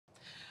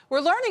We're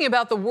learning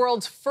about the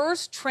world's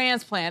first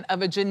transplant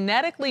of a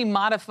genetically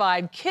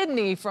modified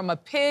kidney from a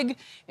pig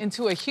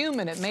into a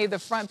human. It made the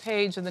front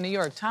page of the New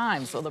York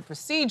Times. So the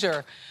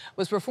procedure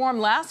was performed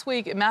last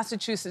week at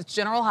Massachusetts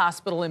General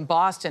Hospital in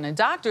Boston, and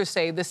doctors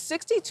say the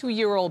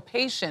 62-year-old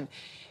patient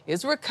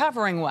is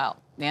recovering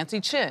well. Nancy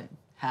Chin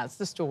has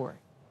the story.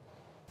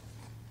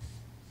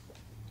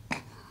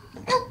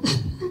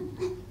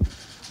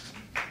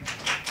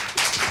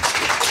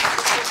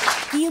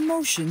 The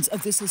emotions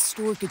of this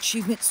historic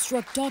achievement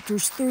struck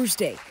doctors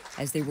Thursday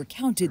as they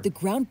recounted the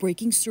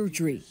groundbreaking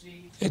surgery.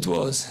 It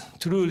was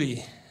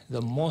truly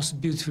the most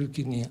beautiful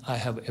kidney I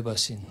have ever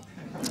seen.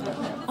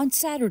 On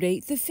Saturday,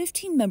 the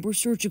 15-member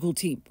surgical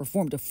team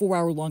performed a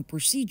 4-hour-long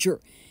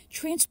procedure,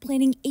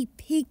 transplanting a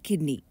pig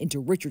kidney into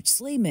Richard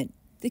Slayman.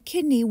 The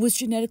kidney was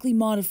genetically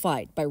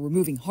modified by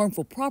removing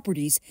harmful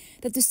properties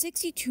that the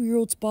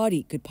 62-year-old's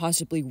body could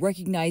possibly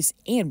recognize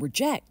and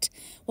reject,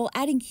 while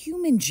adding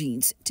human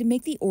genes to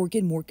make the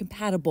organ more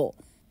compatible.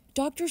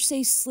 Doctors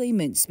say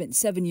Slayman spent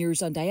 7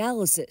 years on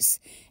dialysis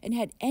and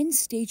had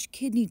end-stage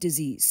kidney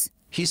disease.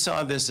 He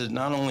saw this as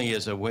not only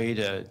as a way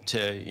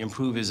to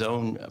improve his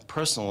own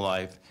personal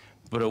life,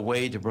 but a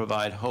way to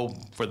provide hope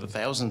for the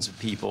thousands of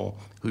people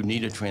who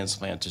need a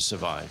transplant to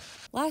survive.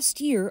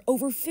 Last year,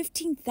 over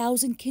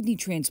 15,000 kidney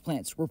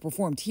transplants were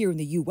performed here in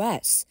the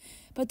U.S.,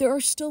 but there are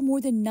still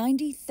more than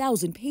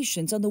 90,000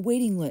 patients on the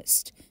waiting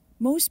list.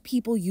 Most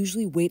people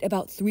usually wait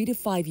about 3 to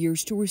 5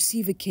 years to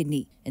receive a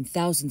kidney, and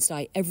thousands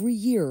die every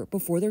year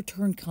before their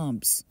turn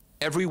comes.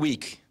 Every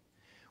week,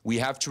 we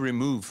have to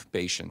remove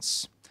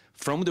patients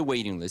from the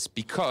waiting list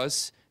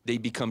because they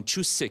become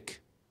too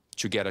sick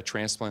to get a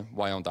transplant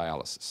while on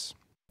dialysis.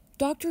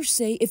 Doctors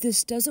say if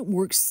this doesn't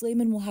work,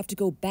 Slayman will have to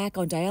go back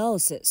on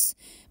dialysis,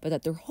 but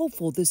that they're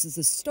hopeful this is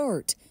the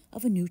start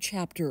of a new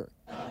chapter.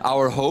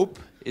 Our hope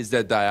is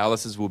that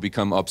dialysis will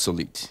become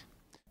obsolete.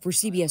 For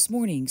CBS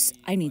Mornings,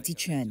 I'm Nancy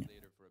Chen.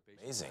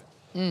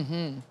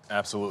 Amazing.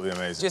 Absolutely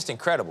amazing. Just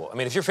incredible. I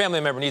mean, if your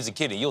family member needs a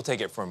kidney, you'll take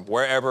it from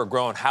wherever,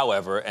 grown,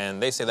 however,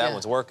 and they say that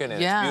one's working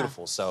and it's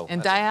beautiful. So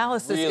and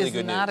dialysis really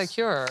is not a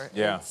cure.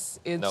 Yeah. It's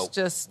Nope.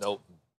 just Nope.